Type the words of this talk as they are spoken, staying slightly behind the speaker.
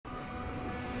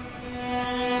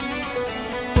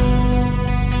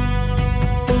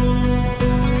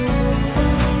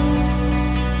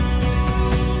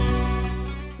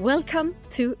Welcome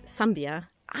to Zambia.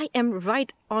 I am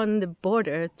right on the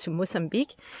border to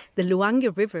Mozambique. The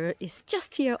Luangwa River is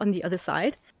just here on the other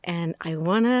side, and I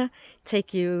wanna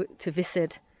take you to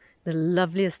visit the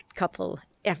loveliest couple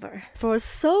ever. For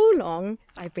so long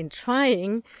I've been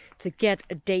trying to get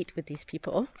a date with these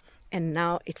people, and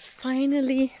now it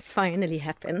finally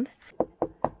happened.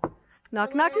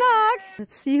 Knock, knock, knock.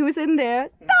 Let's see who's in there.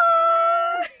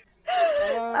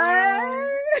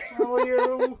 How are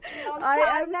you?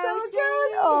 I am so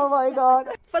good. Oh my god.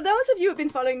 For those of you who've been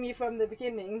following me from the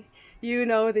beginning, you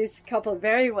know this couple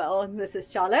very well. This is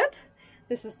Charlotte.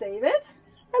 This is David.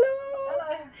 Hello.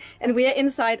 Hello. And we are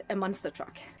inside a monster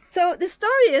truck. So the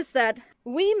story is that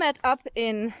we met up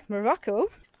in Morocco,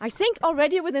 I think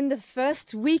already within the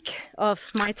first week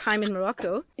of my time in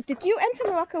Morocco. Did you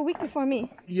enter Morocco a week before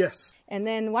me? Yes. And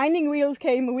then Winding Wheels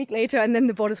came a week later, and then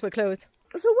the borders were closed.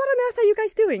 So what on earth are you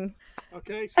guys doing?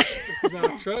 Okay, so this is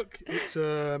our truck. It's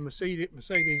a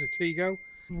Mercedes Atego.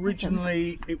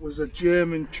 Originally it was a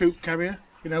German troop carrier,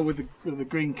 you know, with the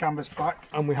green canvas back,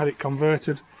 and we had it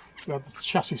converted. We had the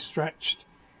chassis stretched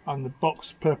and the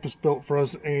box purpose built for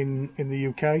us in the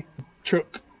UK. The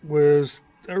truck was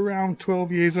around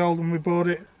 12 years old when we bought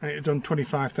it, and it had done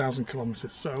 25,000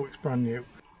 kilometres, so it's brand new.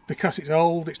 Because it's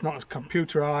old, it's not as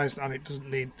computerised, and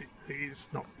it's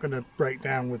not going to break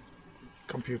down with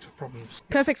computer problems.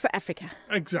 Perfect for Africa.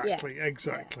 Exactly, yeah.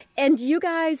 Exactly. And you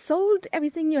guys sold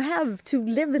everything you have to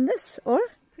live in this, or?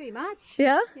 Pretty much.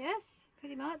 Yeah? Yes,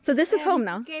 pretty much. So this is home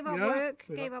now? Gave up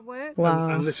work. Wow.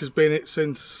 And this has been it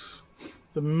since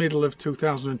the middle of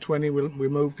 2020 we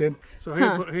moved in. So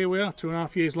here we are,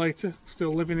 2.5 years later,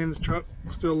 still living in the truck,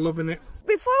 still loving it.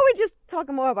 Before we just talk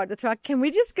more about the truck, can we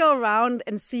just go around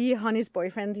and see Honey's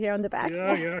boyfriend here on the back?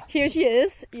 Yeah. Here she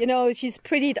is. You know, she's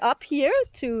prettied up here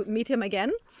to meet him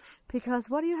again. Because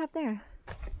what do you have there?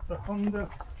 The Honda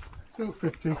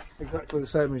 250, exactly the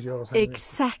same as yours, Henry.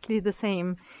 Exactly the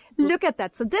same. Look at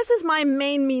that. So this is my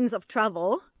main means of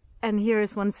travel. And here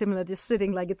is one similar, just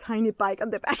sitting like a tiny bike on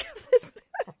the back of this.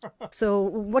 So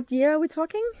what year are we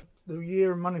talking? The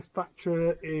year of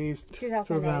manufacture is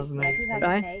 2008.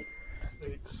 Right.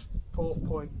 It's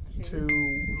 4.2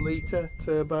 litre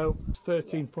turbo,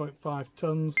 13.5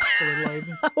 tonnes fully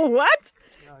laden. What?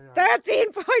 Yeah.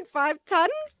 13.5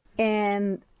 tons?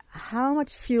 And how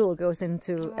much fuel goes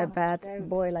into a bad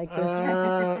boy like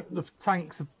this? The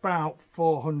tank's about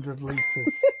 400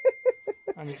 litres.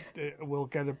 And it will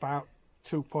get about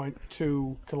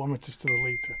 2.2 kilometres to the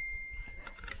litre.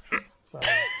 So,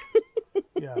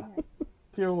 yeah.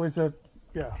 Fuel is a...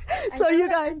 Yeah. So you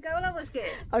guys, Angola was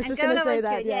good. I was just going to say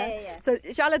that, yeah. So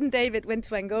Charlotte and David went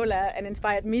to Angola and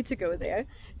inspired me to go there,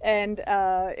 and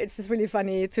it's just really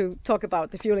funny to talk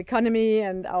about the fuel economy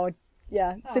and our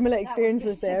similar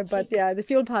experiences there. But yeah, the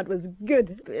fuel part was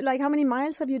good. Like, how many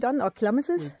miles have you done, or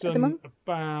kilometers? We've done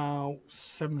about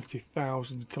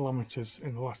 70,000 kilometres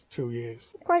in the last 2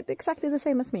 years. Quite exactly the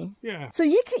same as me. Yeah. So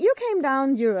you came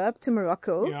down Europe to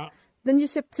Morocco. Yeah. Then you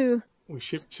shipped to. We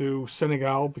shipped to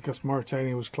Senegal because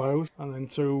Mauritania was closed, and then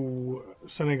through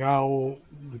Senegal,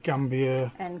 the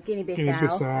Gambia, and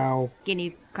Guinea-Bissau.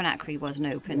 Guinea-Conakry wasn't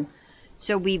open.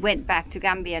 So we went back to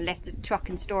Gambia, left the truck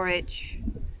in storage,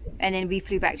 and then we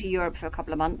flew back to Europe for a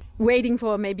couple of months. Waiting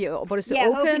for maybe borders to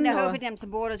open? Hoping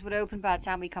some borders would open by the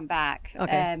time we come back.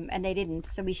 Okay. And they didn't,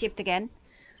 so we shipped again.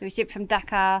 So we shipped from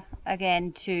Dakar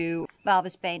again to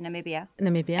Walvis Bay, Namibia.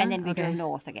 And then we drove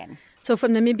north again. So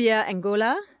from Namibia,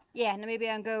 Angola? Yeah,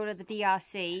 Namibia, Angola, the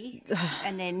DRC,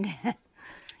 and then,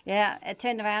 I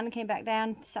turned around and came back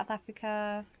down to South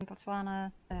Africa,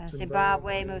 Botswana,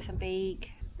 Zimbabwe,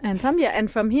 Mozambique. And Zambia.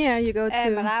 And from here you go to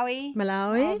Malawi.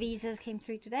 Malawi. Our visas came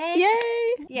through today.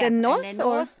 Yay! Yeah. Then north? And then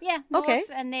north. Yeah, north. Okay.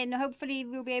 And then hopefully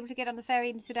we'll be able to get on the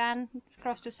ferry in Sudan,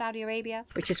 across to Saudi Arabia.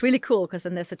 Which is really cool, because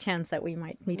then there's a chance that we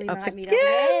might meet up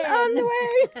again on the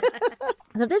way.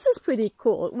 So this is pretty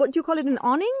cool. What do you call it, an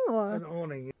awning? Or? An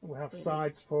awning. We have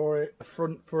sides for it, a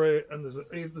front for it, and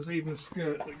there's even a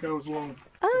skirt that goes along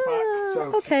the back.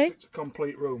 So it's a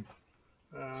complete room.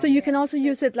 So you can also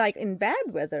use it like in bad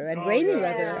weather and rainy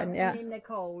weather, and in the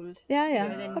cold. Yeah.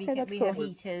 And then we have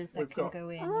heaters that can go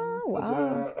in. Oh,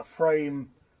 wow. There's a frame.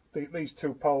 These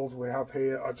two poles we have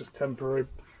here are just temporary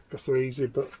because they're easy,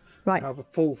 but we have a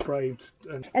full frame.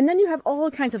 And then you have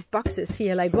all kinds of boxes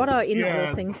here. Like, what are in all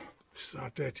those things? Just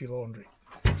our dirty laundry.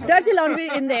 Dirty laundry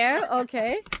in there.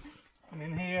 Okay. And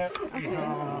in here we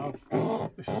have,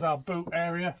 this is our boot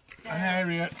area, an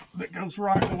area that goes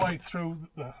right the way through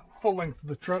the full length of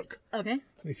the truck. Okay. And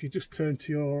if you just turn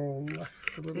to your left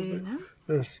a little bit,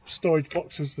 there's storage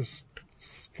boxes, there's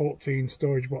 14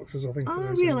 storage boxes, I think. Oh,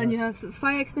 real, and you have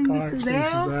fire extinguishers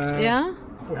there. Yeah.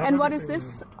 And what is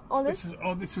this all this?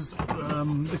 This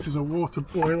is a water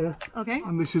boiler. Okay.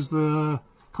 And this is the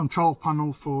control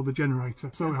panel for the generator.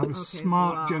 So we have a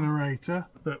smart generator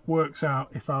that works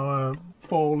out if our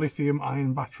 4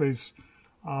 lithium-ion batteries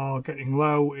are getting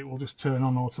low, it will just turn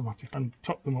on automatic and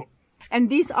top them up. And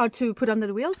these are to put under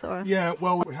the wheels, or? Yeah,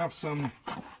 well, we have some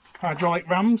hydraulic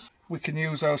rams. We can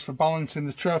use those for balancing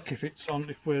the truck if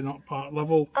we're not part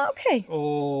level. Okay.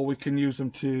 Or we can use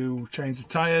them to change the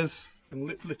tyres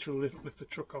and literally lift the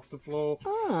truck off the floor.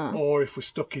 Or if we're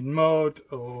stuck in mud,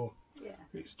 or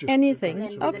it's just anything.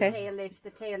 Okay. The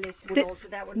tail lift would also,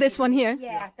 that would this one here?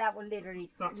 Yeah, that would literally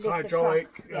that's lift hydraulic,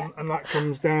 the truck. and that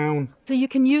comes down. So you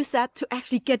can use that to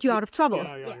actually get you out of trouble.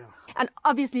 Yeah. And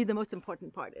obviously the most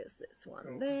important part is this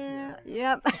one there.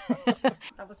 Yep.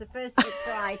 That was the first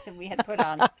extra item we had put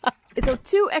on. So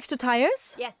 2 extra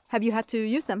tires? Yes. Have you had to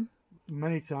use them?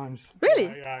 Many times. Really?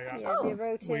 Yeah, we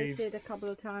rotated a couple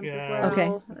of times as Yeah.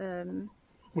 well. Okay.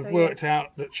 We've worked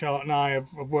out that Charlotte and I have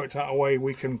worked out a way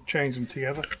we can change them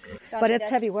together. But it's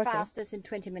heavy work. Fastest in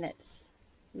 20 minutes.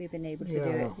 We've been able to do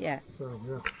it. Yeah.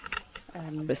 So,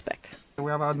 Respect.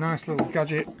 we have our nice little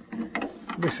gadget.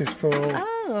 This is for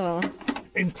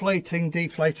inflating,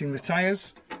 deflating the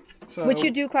tyres. So, which you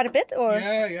do quite a bit, or?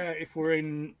 Yeah. If we're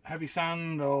in heavy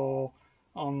sand or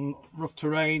on rough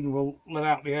terrain, we'll let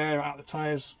out the air out the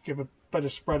tyres, give a better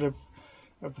spread of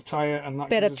the tyre, and that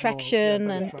better gives us traction,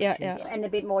 more, and traction. And a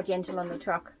bit more gentle on the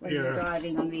truck when you're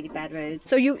driving on really bad roads.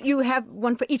 So you have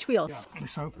one for each wheels? Yeah,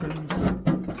 this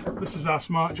opens. This is our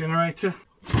smart generator.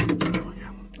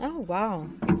 Oh wow.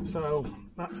 So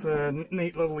that's a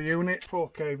neat little unit,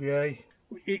 4 kVA.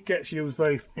 It gets used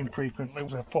very infrequently.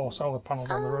 There's 4 solar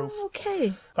panels on the roof.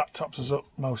 Okay. That tops us up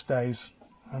most days,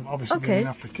 and obviously being in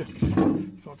Africa.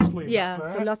 So I'll just leave that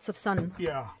there. So lots of sun.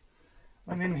 Yeah.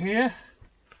 And in here,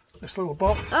 this little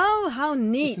box. Oh, how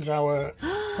neat. This is our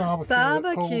barbecue.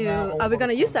 Barbecue. Are we going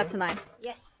to use that tonight?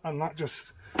 Yes. And that just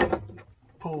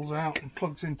pulls out and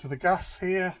plugs into the gas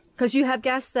here. Because you have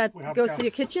gas that goes to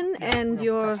your gas. kitchen and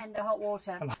your... And the hot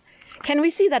water. Can we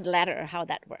see that ladder, how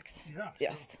that works? Yeah.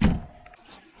 Yes.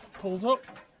 Pulls up.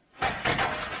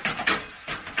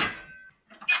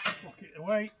 Lock it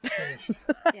away. Finished.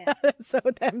 So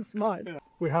damn smart. Yeah.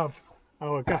 We have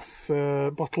our gas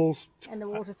bottles And the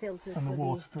water filters. and the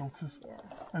water filters.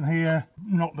 And here,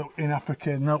 not that in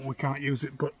Africa, no, we can't use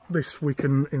it, but this we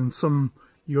can, in some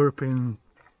European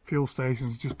fuel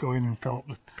stations, just go in and fill up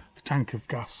the tank of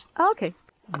gas. Oh, okay.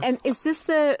 And is this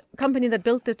the company that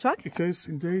built the truck? It is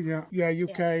indeed, yeah. Yeah,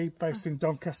 UK, based in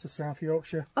Doncaster, South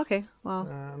Yorkshire. Okay, wow.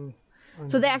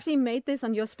 So they actually made this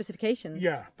on your specifications?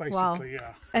 Yeah, basically,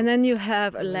 yeah. And then you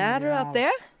have a ladder up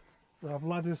there? We have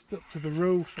ladders up to the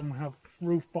roof, and we have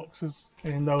roof boxes.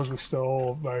 In those we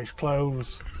store various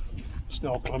clothes,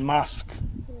 snorkel and mask.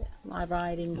 My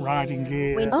riding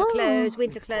gear. Winter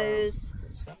clothes.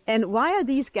 And why are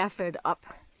these gaffered up?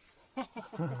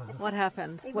 What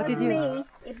happened? What did you... Me.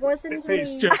 It wasn't me.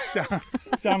 It's just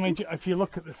damage. If you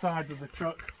look at the side of the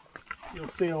truck, you'll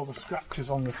see all the scratches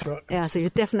on the truck. Yeah, so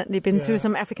you've definitely been through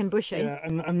some African bush, eh? Yeah,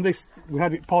 and this, we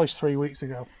had it polished 3 weeks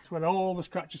ago. So we had all the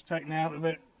scratches taken out of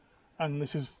it, and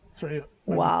this is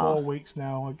 4 weeks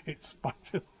now. It's back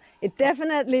to... It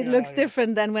definitely looks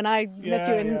different than when I met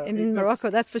you in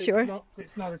Morocco, that's for sure.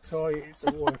 It's not a toy, it's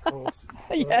a workhorse.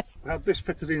 Yes. We had this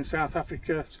fitted in South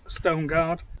Africa, stone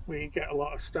guard. We get a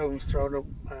lot of stones thrown up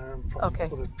from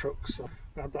other trucks. So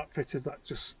we had that fitted, that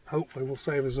just hopefully will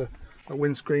save us a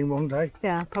windscreen one day.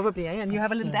 Yeah, probably, eh? And you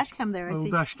have a little dash cam there, I see.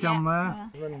 Little dash cam there.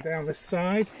 Running down this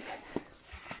side.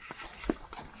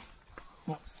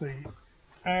 That's the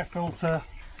air filter.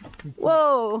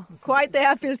 Whoa, quite the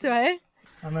air filter, eh?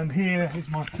 And then here is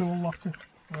my tool locker.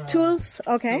 Tools,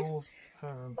 okay. Tools,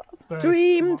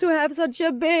 Dream to have such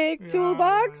a big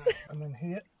toolbox. Yeah. And then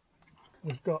here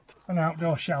we've got an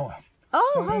outdoor shower.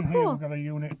 Oh, so how in here cool. we've got a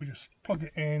unit, we just plug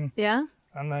it in. Yeah.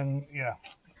 And then,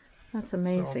 That's So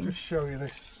amazing. I'll just show you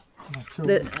this. My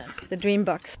tools. The dream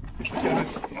box.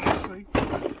 Yes, let's see.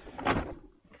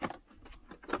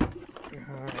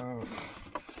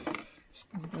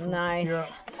 Nice. Yeah.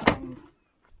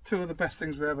 2 of the best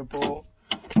things we ever bought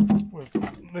was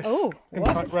this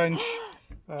impact wrench.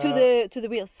 To the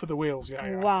wheels. For the wheels,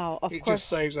 yeah. Wow, of it course. just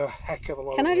saves a heck of a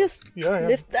lot. Can I just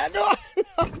lift that door?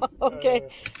 Okay,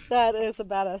 that is a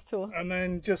badass tool. And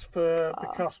then just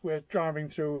because we're driving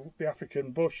through the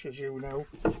African bush, as you know,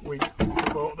 we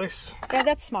bought this. Yeah,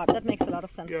 that's smart. That makes a lot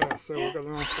of sense. Yeah, so we've got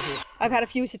a nice little... I've had a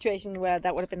few situations where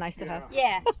that would have been nice to have.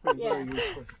 Yeah. It's been very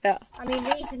useful. Yeah. I mean,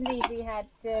 recently we had,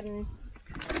 so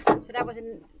that was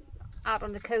out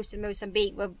on the coast of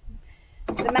Mozambique where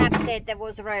the map said there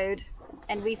was a road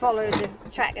and we followed the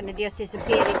track, and it just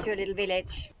disappeared into a little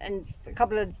village. And a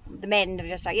couple of the men were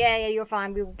just like, yeah, you're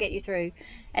fine, we'll get you through.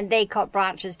 And they cut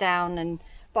branches down,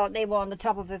 but they were on the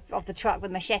top of the truck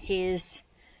with machetes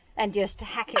and just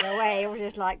hacking away,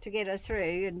 just like to get us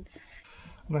through. And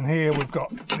then here we've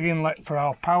got the inlet for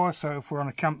our power, so if we're on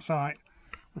a campsite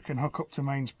we can hook up to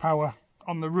mains power.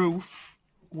 On the roof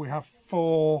we have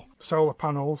 4 solar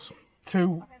panels,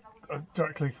 2 are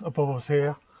directly above us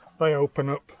here. They open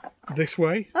up this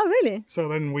way. Oh, really? So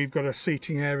then we've got a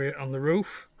seating area on the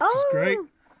roof, which is great.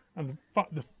 And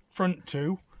the front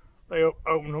 2, they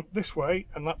open up this way,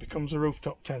 and that becomes a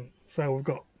rooftop tent. So we've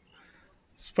got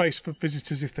space for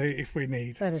visitors if we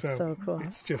need. That is so cool.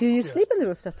 It's just, do you sleep in the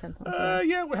rooftop tent also?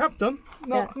 Yeah, we have done.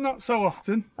 Not so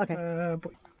often. Okay.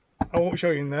 But I won't show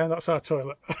you in there. That's our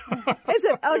toilet. Is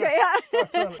it? Okay, yeah.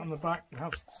 Toilet on the back, we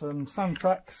have some sand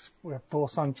tracks. We have 4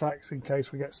 sand tracks in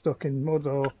case we get stuck in mud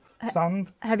or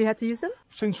sand. Have you had to use them?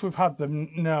 Since we've had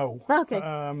them, no. Okay.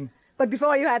 But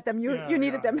before you had them, you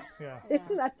needed them. Yeah.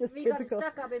 Isn't that just we typical?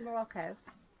 got stuck up in Morocco.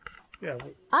 Yeah.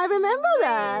 I remember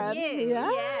that.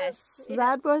 Yes.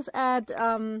 That was at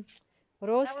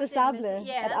Rose de Sable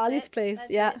at Ali's place.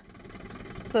 Yeah.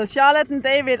 So Charlotte and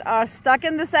David are stuck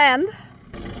in the sand.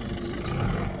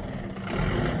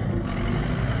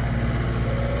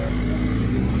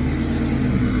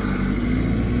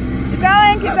 Keep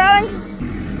going, keep going.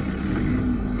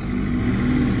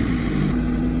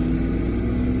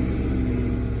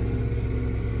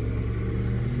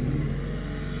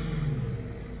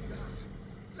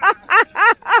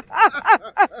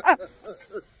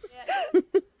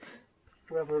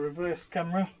 We have a reverse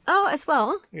camera. Oh, as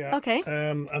well? Yeah. Okay.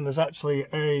 And there's actually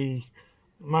a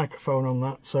microphone on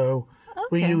that, so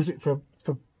we use it for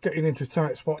getting into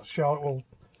tight spots. Charlotte will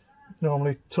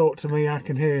normally talk to me, I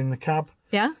can hear in the cab.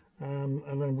 Yeah.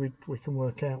 And then we can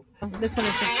work out. This one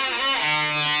is the...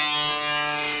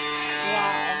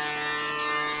 Wow.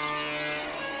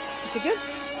 Is it good?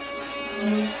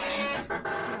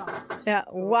 Yeah,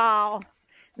 wow.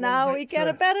 Now we get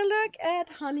a better look at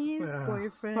Honey's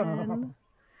boyfriend.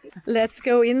 Let's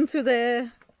go into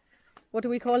the, what do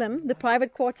we call them? The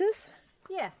private quarters?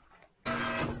 Yeah.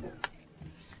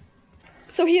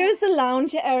 So here's the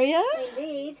lounge area.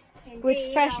 Indeed.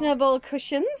 With fashionable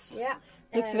cushions. Yeah.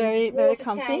 Looks very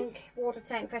comfy.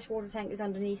 Fresh water tank is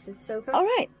underneath the sofa. All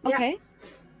right, okay.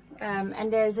 Yeah.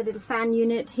 And there's a little fan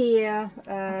unit here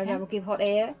that will give hot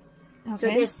air. Okay. So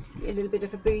there's a little bit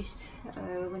of a boost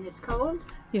when it's cold.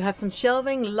 You have some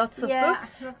shelving, lots of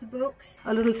books. Lots of books.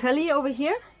 A little telly over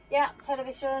here. Yeah,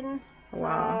 television.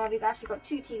 Wow. We've actually got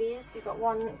 2 TVs. We've got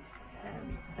one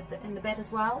in the bed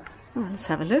as well. Oh, let's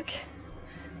have a look.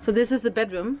 So this is the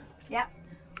bedroom. Yeah.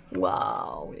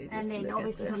 Wow. And then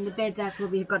obviously from the bed, that's where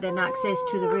we've got then access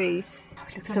to the roof. Oh,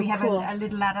 it looks so so we have cool. a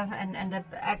little ladder and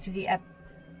actually a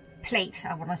plate,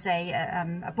 I want to say,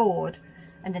 a board.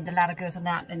 And then the ladder goes on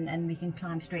that, and we can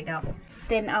climb straight up.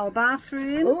 Then our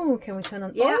bathroom. Oh, can we turn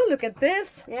on? Yeah. Oh, look at this.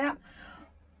 Yeah.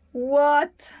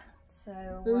 What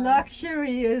So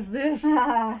luxury is this?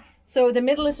 So the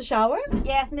middle is a shower?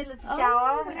 Yes, middle is the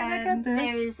shower. Look And at this.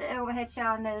 there is an overhead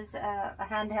shower, and there's a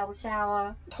handheld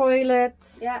shower. Toilet.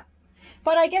 Yeah.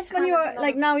 But I guess when Kind you're of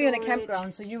like now you're in a storage.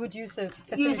 campground, so you would use the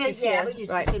Use facilities it, here. yeah, we use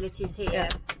right. facilities here. Yeah.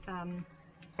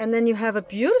 And then you have a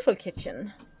beautiful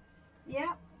kitchen.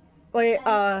 Yeah.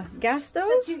 Or gas stove.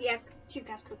 So 2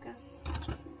 gas cookers.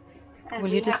 And Will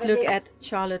we you just have a look little- at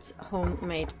Charlotte's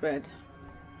homemade bread?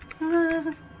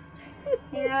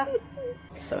 Yeah.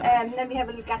 So nice. Then we have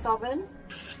a little gas oven.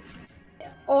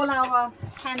 All our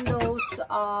handles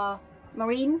are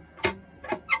marine,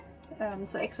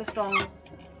 so extra strong,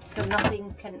 so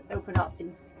nothing can open up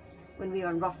when we're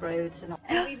on rough roads. And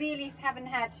we really haven't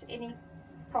had any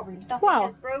problems. Nothing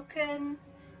has broken,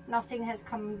 nothing has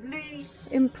come loose.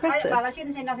 Impressive. Well, I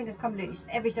shouldn't say nothing has come loose.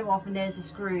 Every so often there's a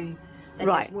screw that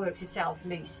just works itself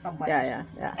loose somewhere.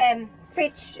 Yeah.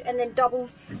 Fridge and then double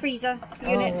freezer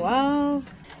unit. Oh, wow.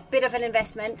 Bit of an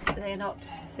investment. They're not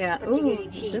particularly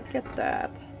cheap. Look at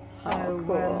that. So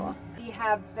cool.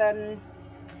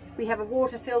 we have a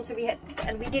water filter.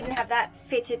 And we didn't have that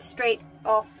fitted straight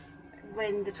off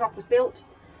when the truck was built.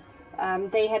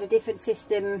 They had a different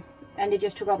system, and it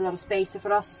just took up a lot of space. So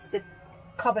for us, the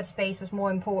cupboard space was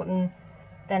more important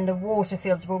than the water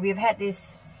filter. But we've had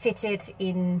this fitted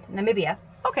in Namibia.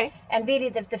 Okay. And really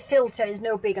the filter is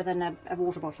no bigger than a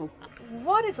water bottle.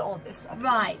 What is all this?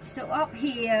 Right, so up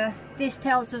here, this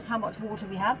tells us how much water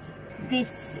we have.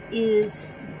 This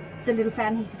is the little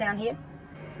fan heater down here.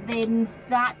 Then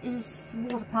that is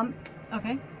water pump.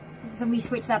 Okay. So we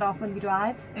switch that off when we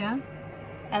drive. Yeah.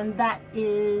 And that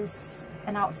is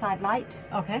an outside light.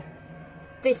 Okay.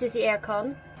 This is the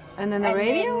aircon. And then the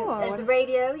radio? Then there's a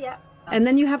radio, yeah. And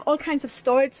then you have all kinds of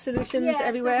storage solutions Yeah,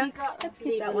 everywhere. so we got, Let's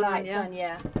leave keep that the one lights on,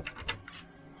 yeah.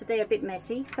 So they're a bit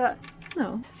messy, but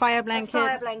no. Fire blanket.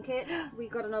 fire blanket. We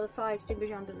got another fire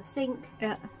extinguisher under the sink.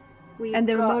 Yeah. We've And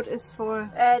the got, remote is for...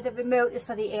 the remote is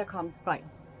for the aircon. Right.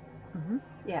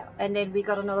 Yeah, and then we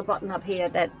got another button up here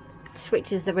that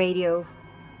switches the radio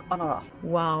on or off.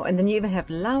 Wow, and then you even have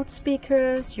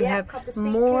loudspeakers. You Yeah, have couple of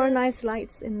more speakers. nice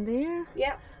lights in there.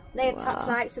 Yeah, they're touch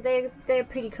lights, so they're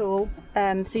pretty cool.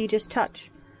 So you just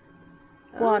touch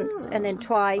once and then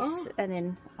twice and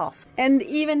then off. And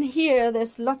even here,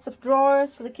 there's lots of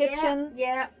drawers for the kitchen.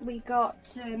 Yeah, we got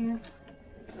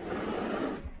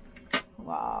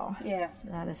Wow, yeah.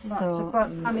 that is Lots so... of, but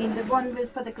I mean the one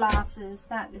for the glasses,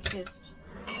 that is just,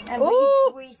 and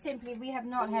Ooh. we have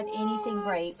not had anything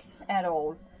break at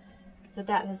all, so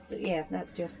that has, yeah,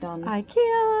 that's just done.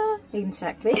 IKEA.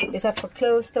 Exactly. Is that for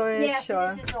clothes storage? Yeah, so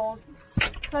or... this is all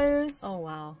clothes. Oh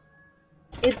wow,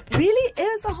 it really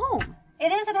is a home.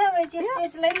 It is at home. It's just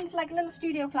it's like a little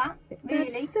studio flat,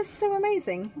 really. That's just so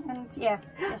amazing. And yeah,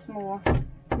 just more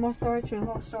storage room.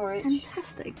 more storage.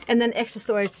 Fantastic. And then extra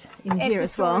storage in here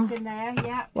as well. Storage in there,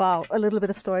 yeah. Wow, a little bit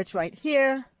of storage right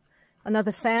here.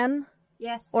 Another fan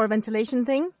Yes. or a ventilation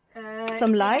thing.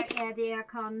 Some light. Yeah, the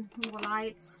aircon, more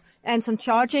lights. And some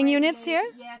charging units here.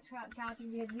 Yeah,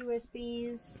 charging. We have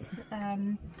USBs,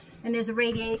 and there's a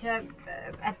radiator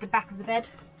at the back of the bed.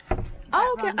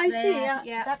 Oh, okay, runs I see. there.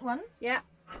 Yeah, that one. Yeah.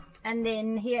 And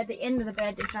then here at the end of the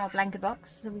bed is our blanket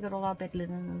box. So we've got all our bed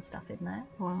linen and stuff in there.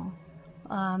 Wow.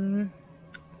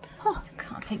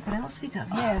 Can't think what else we've done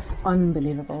here.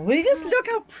 Unbelievable. Will you just look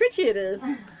how pretty it is?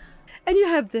 And you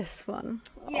have this one.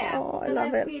 Yeah, Oh, so I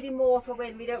love that's it. really more for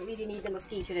when we don't really need the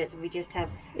mosquito nets and we just have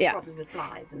problems with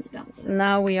flies and stuff. So.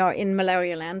 Now we are in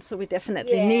malaria land, so we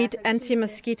definitely Yeah, need so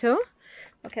anti-mosquito.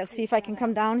 Okay, I'll see if I can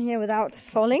come down here without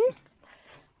falling.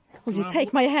 Will you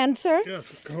take my hand, sir?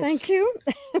 Yes, of course. Thank you.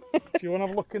 Do you want to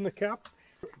have a look in the cab?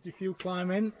 If you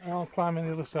climb in, I'll climb in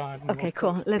the other side. Okay,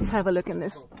 cool. Let's have a look in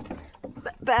this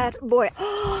bad boy.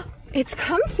 Oh, it's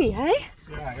comfy, eh?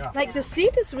 Yeah, yeah. Like the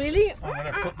seat is really...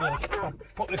 I'm going to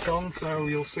put this on, so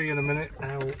you'll see in a minute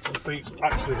how the seat's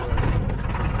actually working.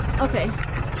 Okay.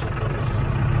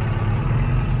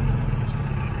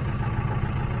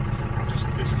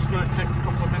 This is going to take a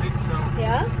couple of minutes, so...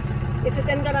 Yeah? Is it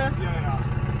then gonna...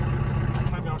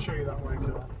 Yeah. Maybe I'll show you that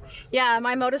later. Yeah,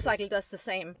 my motorcycle does the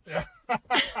same. Yeah.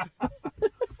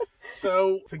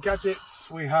 So for gadgets,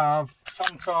 we have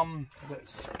TomTom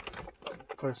that's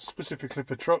specifically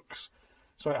for trucks.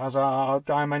 So it has our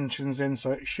dimensions in,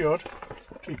 so it should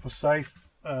keep us safe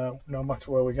no matter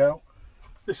where we go.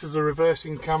 This is a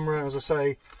reversing camera, as I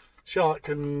say. Charlotte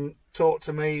can talk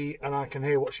to me and I can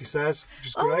hear what she says, which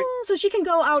is great. Oh, so she can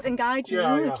go out and guide you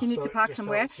Yeah, if you need so to it park just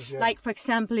somewhere. helps us, yeah. Like, for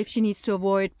example, if she needs to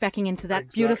avoid backing into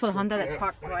that beautiful Honda that's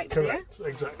parked right Correct,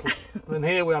 exactly. And then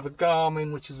here we have a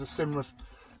Garmin, which is a similar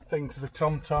thing to the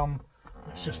TomTom.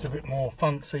 It's just a bit more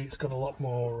fancy. It's got a lot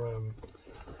more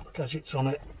gadgets on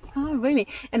it. Oh, really?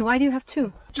 And why do you have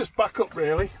two? Just backup,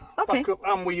 really. Okay. Backup,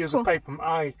 and we use a paper.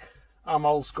 I'm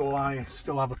old school. I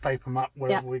still have a paper map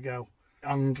wherever we go.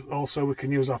 And also we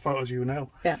can use our photos, you know.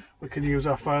 Yeah. We can use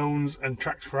our phones, and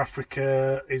Tracks for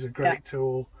Africa is a great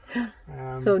tool.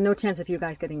 So no chance of you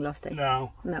guys getting lost, eh?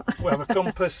 No. No. We have a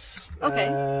compass.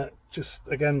 Okay. Just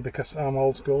again because I'm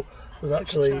old school. We've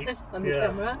actually on the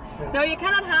camera. Yeah. No, you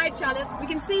cannot hide, Charlotte. We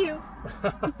can see you.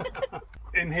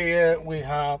 In here we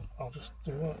have. I'll just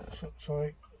do that.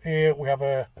 Sorry. Here we have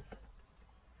a.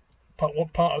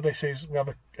 What part of this is we have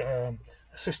a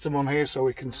system on here so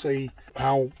we can see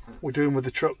how we're doing with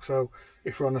the truck. So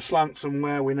if we're on a slant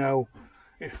somewhere, we know.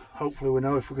 Hopefully we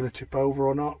know if we're going to tip over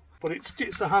or not. But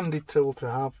it's a handy tool to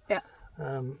have. Yeah.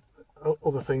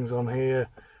 Other things on here.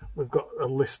 We've got a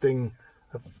listing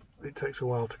of. It takes a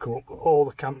while to come up with all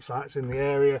the campsites in the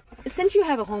area. Since you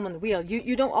have a home on the wheel,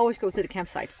 you don't always go to the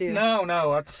campsites, do you?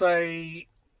 No. I'd say,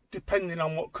 depending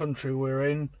on what country we're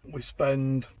in, we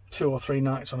spend 2 or 3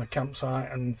 nights on a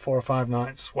campsite and 4 or 5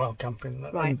 nights wild camping.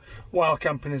 Right. And wild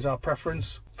camping is our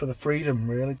preference for the freedom,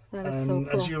 really. That is and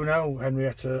so cool. as you know,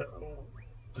 Henrietta,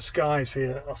 the skies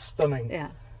here are stunning. Yeah.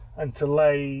 And to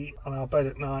lay on our bed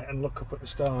at night and look up at the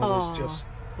stars is just...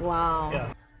 Wow.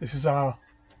 Yeah. This is our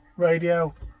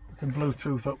radio. We can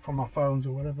Bluetooth up from our phones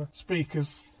or whatever.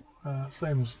 Speakers,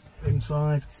 same as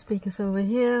inside. Speakers over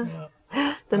here.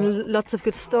 Yeah. Then lots of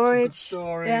good storage. Good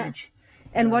storage.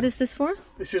 Yeah. And what is this for?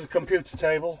 This is a computer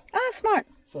table. Ah, smart.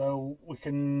 So we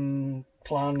can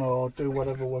plan or do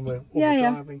whatever when we're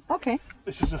driving. Okay.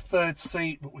 This is a third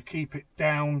seat, but we keep it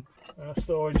down.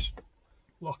 Storage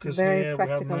lockers Very here.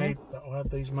 practical, We have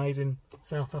these made in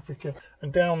South Africa.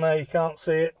 And down there, you can't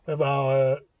see it, we have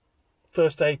our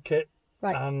first aid kit,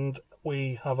 Right. and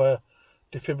we have a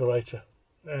defibrillator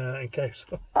in case.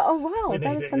 Oh wow, We that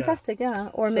need is it, fantastic, yeah.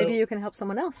 Or So- maybe you can help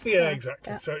someone else. Yeah,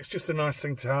 exactly. Yeah. So it's just a nice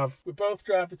thing to have. We both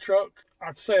drive the truck.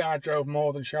 I'd say I drove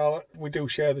more than Charlotte. We do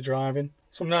share the driving.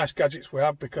 Some nice gadgets we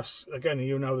have because, again,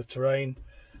 you know the terrain.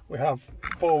 We have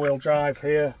four-wheel drive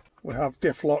here. We have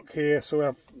diff lock here. So we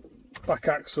have back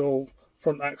axle,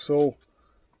 front axle,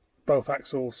 both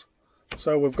axles.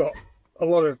 So we've got a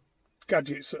lot of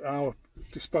gadgets at our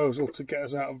disposal to get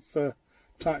us out of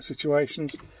tight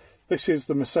situations. This is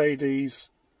the Mercedes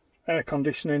air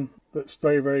conditioning that's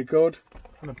very, very good.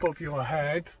 And above your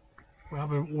head, we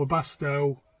have a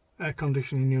Webasto air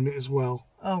conditioning unit as well.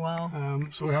 Oh wow.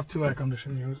 So we have two air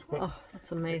conditioning units, but Oh, that's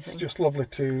it's amazing. just lovely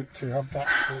to have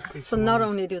that. So not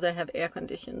only do they have air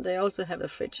conditioning, they also have a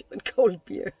fridge with cold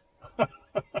beer.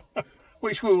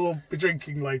 Which we will be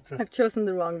drinking later. I've chosen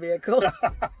the wrong vehicle.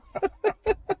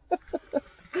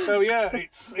 So yeah,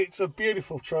 it's a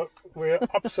beautiful truck. We're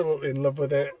absolutely in love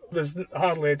with it. There's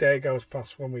hardly a day goes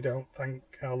past when we don't thank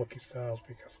our lucky stars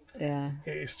because Yeah,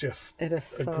 it's just it is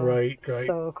a so great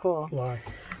so cool. life.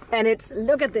 And it's,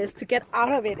 look at this, to get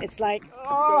out of it, it's like,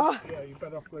 oh. Yeah, you're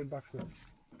better off going backwards.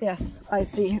 Yes, I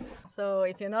see. So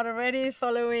if you're not already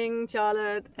following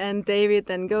Charlotte and David,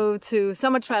 then go to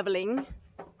Sommertravelling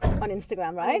on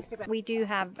Instagram, right? We do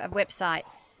have a website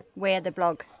where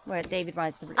David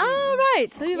writes the blog. Oh, right.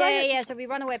 So you write it. Yeah, so we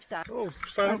run a website. Oh,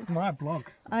 sign up for my blog.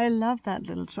 I love that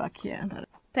little truck here.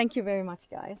 Thank you very much,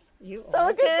 guys. You So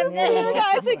good to see you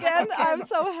guys again. I'm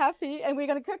so happy. And we're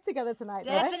going to cook together tonight,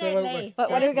 right? Definitely. But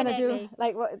what are we going to do? Definitely.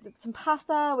 Like what, some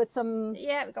pasta with some...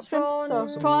 Yeah, we've got Shrimp prawns.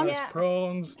 sauce. Some Prawns. nice Yeah.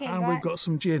 prawns, Okay, and right. we've got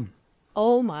some gin.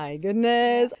 Oh my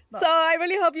goodness. So I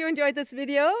really hope you enjoyed this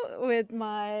video with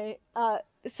my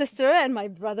sister and my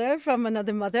brother from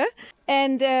another mother.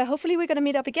 And hopefully we're going to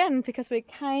meet up again because we're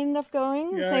kind of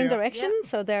going the Yeah, same yeah. direction.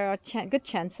 So there are good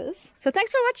chances. So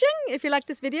thanks for watching. If you like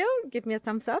this video, give me a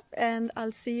thumbs up and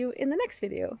I'll see you in the next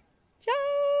video.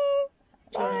 Ciao.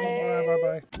 Bye.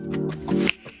 Bye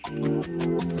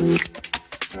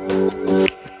bye.